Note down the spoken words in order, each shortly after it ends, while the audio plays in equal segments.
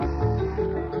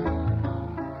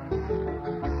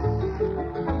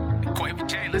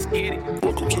right, let's get it.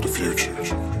 Welcome to the future.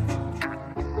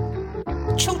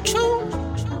 Choo-choo.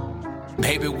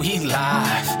 Baby, we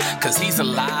live, cause he's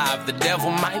alive. The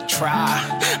devil might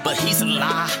try, but he's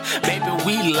alive. Baby,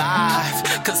 we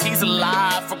live, cause he's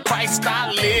alive. For Christ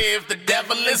I live, the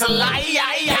devil is alive.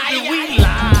 Baby, we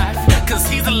live, cause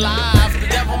he's alive. The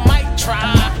devil might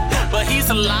try, but he's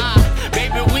alive.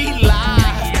 Baby, we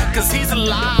live, cause he's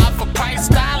alive. For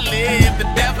Christ I live,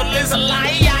 the devil is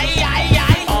alive.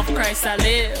 All for Christ I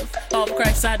live, all for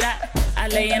Christ I die. I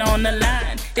lay it on the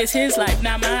line, it's his life,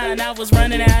 not mine. I was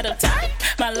running out of time,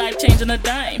 my life changing a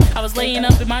dime. I was laying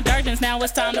up in my darkness, now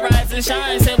it's time to rise and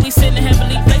shine. Said we sit in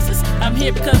heavenly places, I'm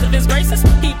here because of his graces.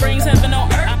 He brings heaven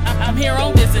on earth, I'm here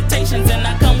on visitations. And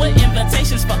I come with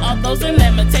invitations for all those in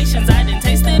limitations. I didn't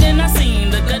taste it and I seen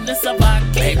the goodness of our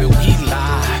King. Baby, we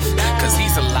live, cause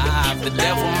he's alive. The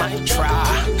devil might try,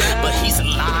 but he's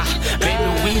alive. Baby,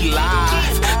 we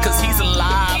live, cause he's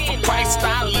alive. For Christ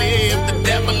I live, the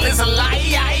devil is alive.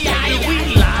 Baby,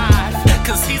 we live,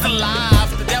 cause he's alive.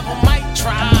 The devil might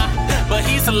try, but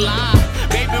he's alive.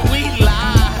 Baby, we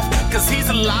live, cause he's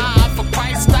alive. For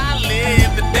Christ I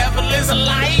live, the devil is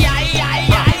alive.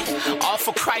 All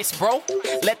for Christ, bro,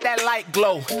 let that light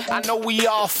glow. I know we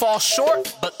all fall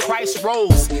short, but Christ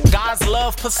rose. God's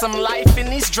love put some life in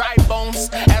these dry bones.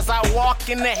 As I walk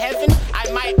into heaven,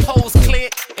 I might pose clear.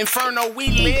 Inferno, we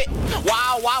lit.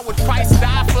 Why would Christ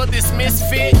die for this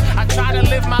misfit? I try to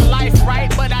live my life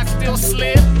right, but I still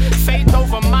slip. Faith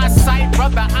over my sight,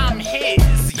 brother, I'm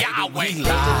his. Yahweh. We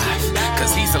live,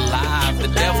 cause he's alive. The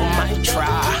devil might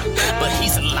try, but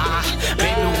he's alive.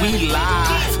 Baby, we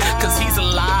live, cause he's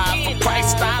alive. For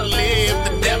Christ I live,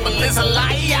 the devil is alive.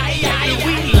 Baby,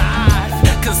 we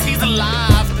live, cause he's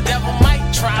alive. The devil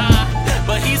might try,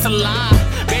 but he's alive.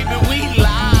 Baby, we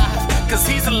live, cause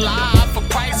he's alive. For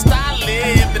Christ I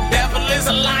live, the devil is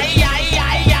alive.